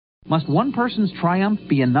Must one person's triumph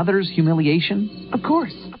be another's humiliation? Of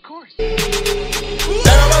course. Of course.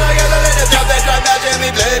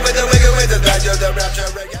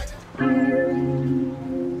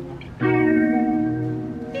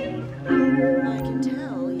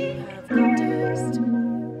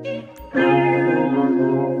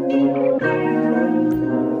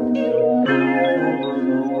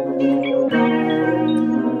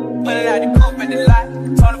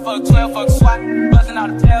 All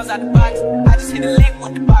the tails out the box. I just hit a lick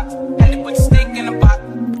with the box. Had to put the stick in the box.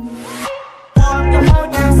 Pour up the whole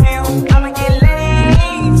damn field. I'ma get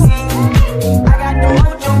lazy. I got the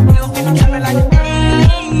mojo pills. People trapping like the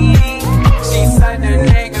 80s. She said the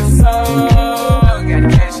nigga so. Got the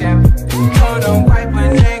cash out. Told them wipe a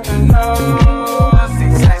nigga no.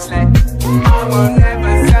 6 slash slash. I will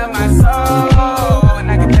never sell my soul. And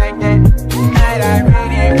I can take that. That I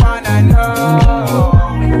really wanna know.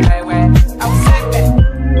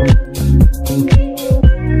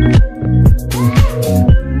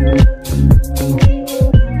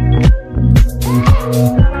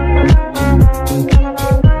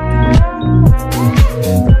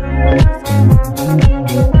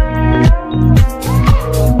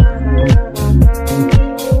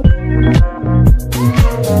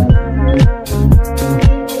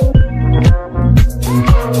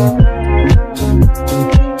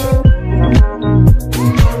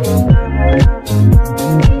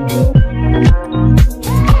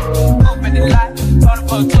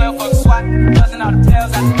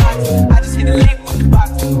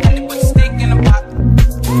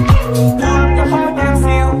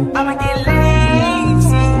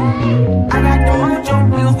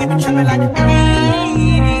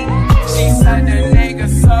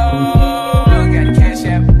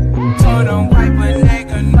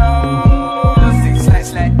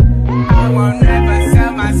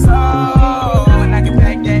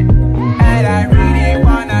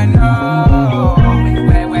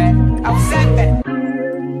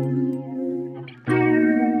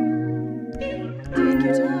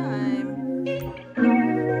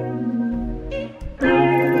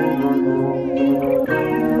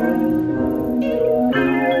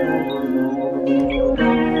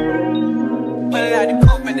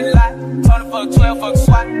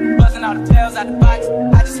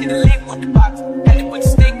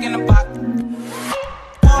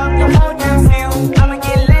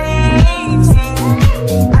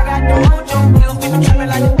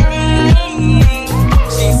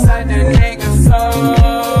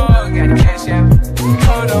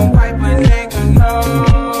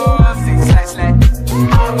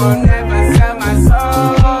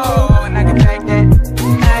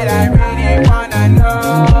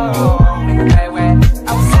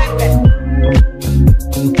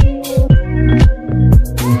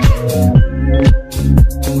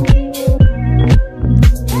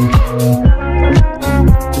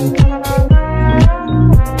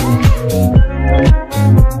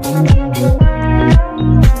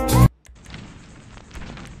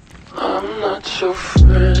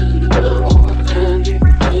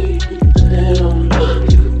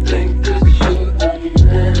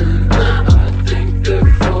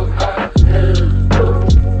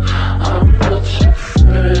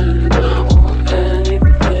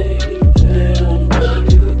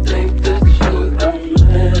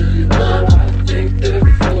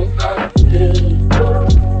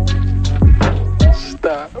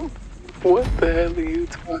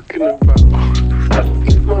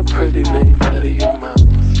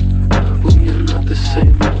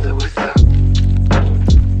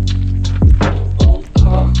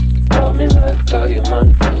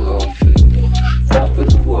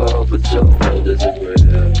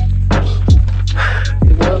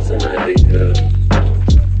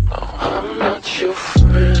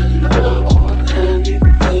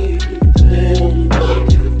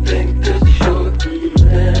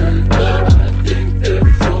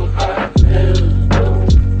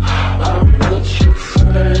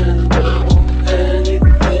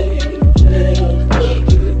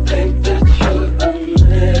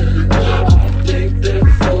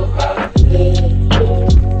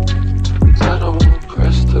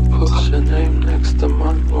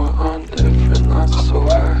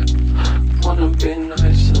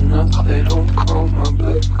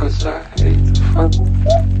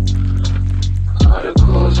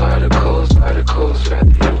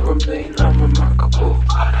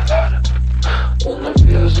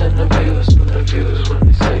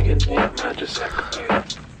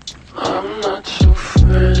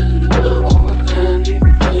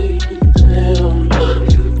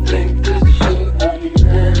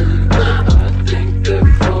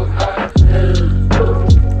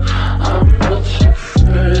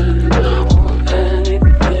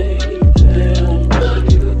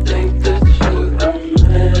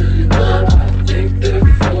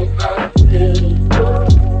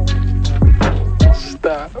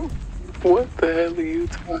 What the hell are you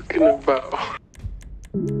talking about?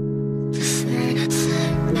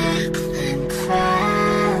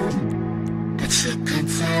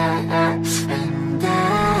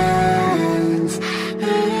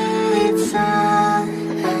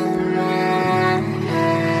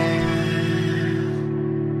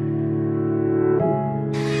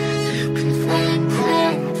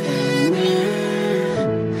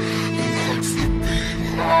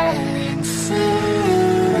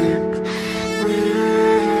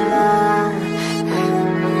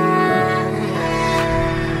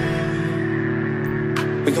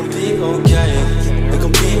 We gon' be okay, we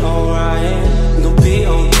gon' be alright. We gon' be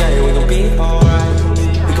okay, we gon' be alright.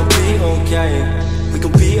 We gon' be okay, we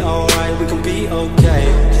gon' be alright. We gon' be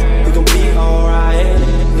okay, we gon' be alright.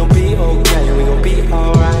 We gon' be okay, we gon' be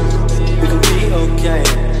alright. We gon' be okay,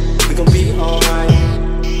 we gon' be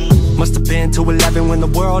alright. Must have been 2:11 when the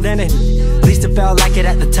world ended. At least it felt like it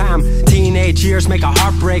at the time. Teenage years make a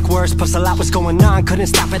heartbreak worse. Plus a lot was going on, couldn't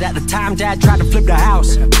stop it at the time. Dad tried to flip the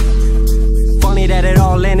house. Funny that it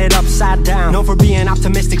all ended upside down. Known for being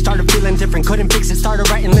optimistic, started feeling different. Couldn't fix it, started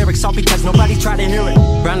writing lyrics, all because nobody tried to hear it.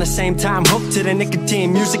 Around the same time, hooked to the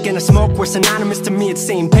nicotine. Music and the smoke were synonymous to me, it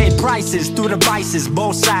seemed. Paid prices through the vices,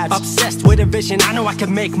 both sides. Obsessed with a vision, I knew I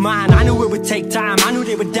could make mine. I knew it would take time, I knew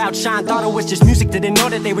they would outshine. Thought it was just music, didn't know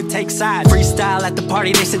that they would take sides. Freestyle at the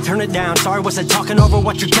party, they said turn it down. Sorry, was I talking over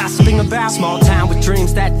what you're gossiping about? Small town with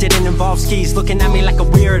dreams that didn't involve skis. Looking at me like a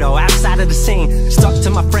weirdo, outside of the scene. Stuck to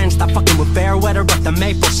my friends, stop fucking with fair weather. But the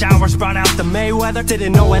maple showers brought out the Mayweather.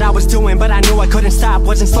 Didn't know what I was doing, but I knew I couldn't stop.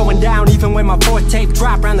 Wasn't slowing down, even when my fourth tape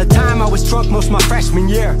dropped. Around the time I was drunk most of my freshman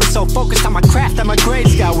year. Was so focused on my craft that my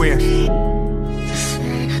grades got weird.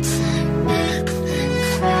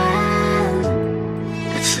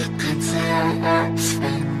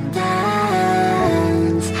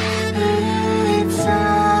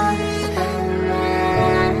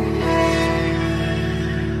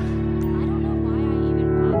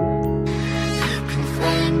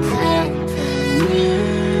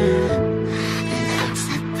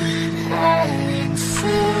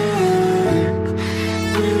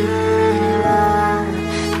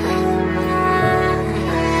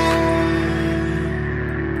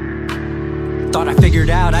 Thought I figured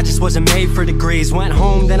out, I just wasn't made for degrees. Went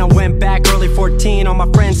home, then I went back, early 14. All my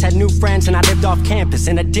friends had new friends and I lived off campus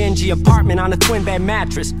in a dingy apartment on a twin bed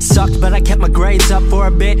mattress. Sucked, but I kept my grades up for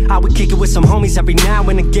a bit. I would kick it with some homies every now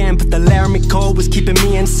and again, but the Laramie cold was keeping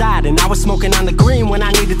me inside. And I was smoking on the green when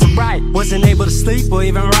I needed to write. Wasn't able to sleep or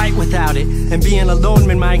even write without it. And being alone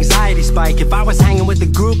made my anxiety spike. If I was hanging with the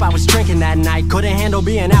group, I was drinking that night. Couldn't handle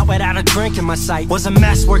being out without a drink in my sight. Was a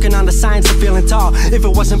mess working on the science of feeling tall. If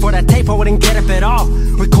it wasn't for that tape, I wouldn't get up at all.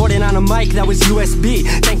 Recording on a mic that was USB.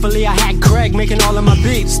 Thankfully I had Craig making all of my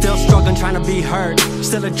beats. Still struggling trying to be heard.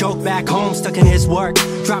 Still a joke back home, stuck in his work.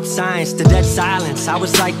 Drop science to dead silence, I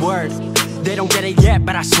was like word. They don't get it yet,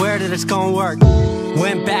 but I swear that it's gonna work.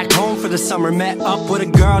 Went back home for the summer, met up with a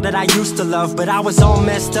girl that I used to love. But I was all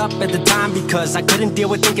messed up at the time because I couldn't deal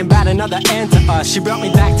with thinking about another end to us. She brought me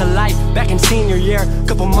back to life, back in senior year.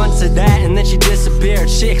 Couple months of that and then she disappeared.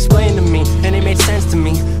 She explained to me and it made sense to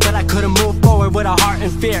me, but I couldn't move forward with a heart in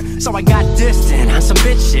fear. So I got distant on some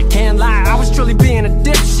bitch shit, can't lie, I was truly being a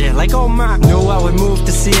dipshit. Like oh my, knew I would move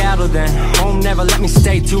to Seattle then. Home never let me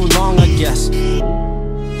stay too long, I guess.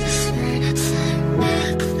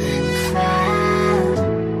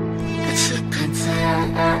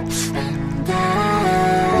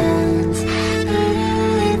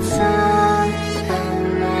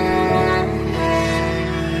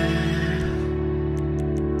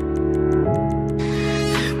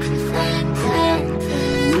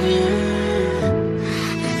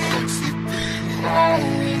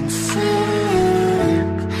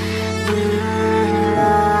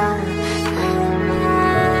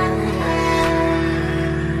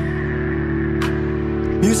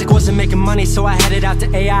 Music wasn't making money, so I headed out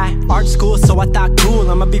to AI art school, so I thought cool,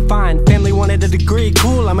 I'ma be fine. Family wanted a degree,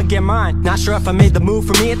 cool, I'ma get mine. Not sure if I made the move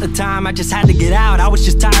for me at the time, I just had to get out. I was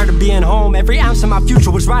just tired of being home. Every ounce of my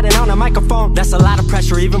future was riding on a microphone. That's a lot of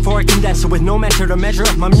pressure, even for a condenser with no mentor to measure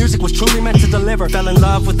up. My music was truly meant to deliver. Fell in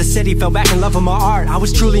love with the city, fell back in love with my art. I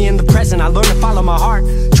was truly in the present, I learned to follow my heart.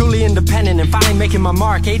 Truly independent and finally making my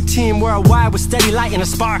mark. 18 worldwide with steady light and a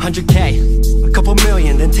spark. 100K, a couple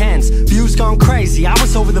million, then tens. Views gone crazy, I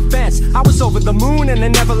was over the fence. I was over the moon and the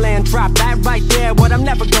Neverland drop. That right there, what I'm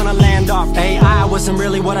never gonna land off. AI wasn't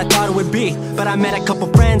really what I thought it would be, but I met a couple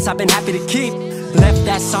friends I've been happy to keep. Left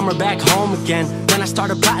that summer back home again. Then I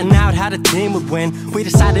started plotting out how the team would win. We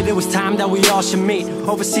decided it was time that we all should meet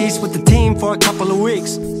overseas with the team for a couple of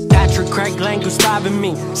weeks. Patrick, Craig, Glenn, Gustav and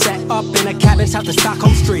me set up in a cabin south of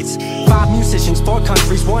Stockholm streets. 5 musicians, 4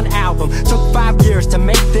 countries, 1 album. Took 5 years to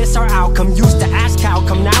make this our outcome. Used to ask how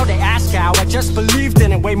come, now they ask how. I just believed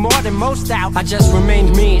in it way more than most out. I just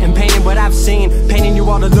remained me and painted what I've seen, painting you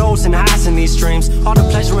all the lows and highs in these dreams, all the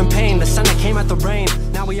pleasure and pain, the sun that came out the rain.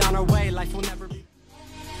 Now we on our way, life will never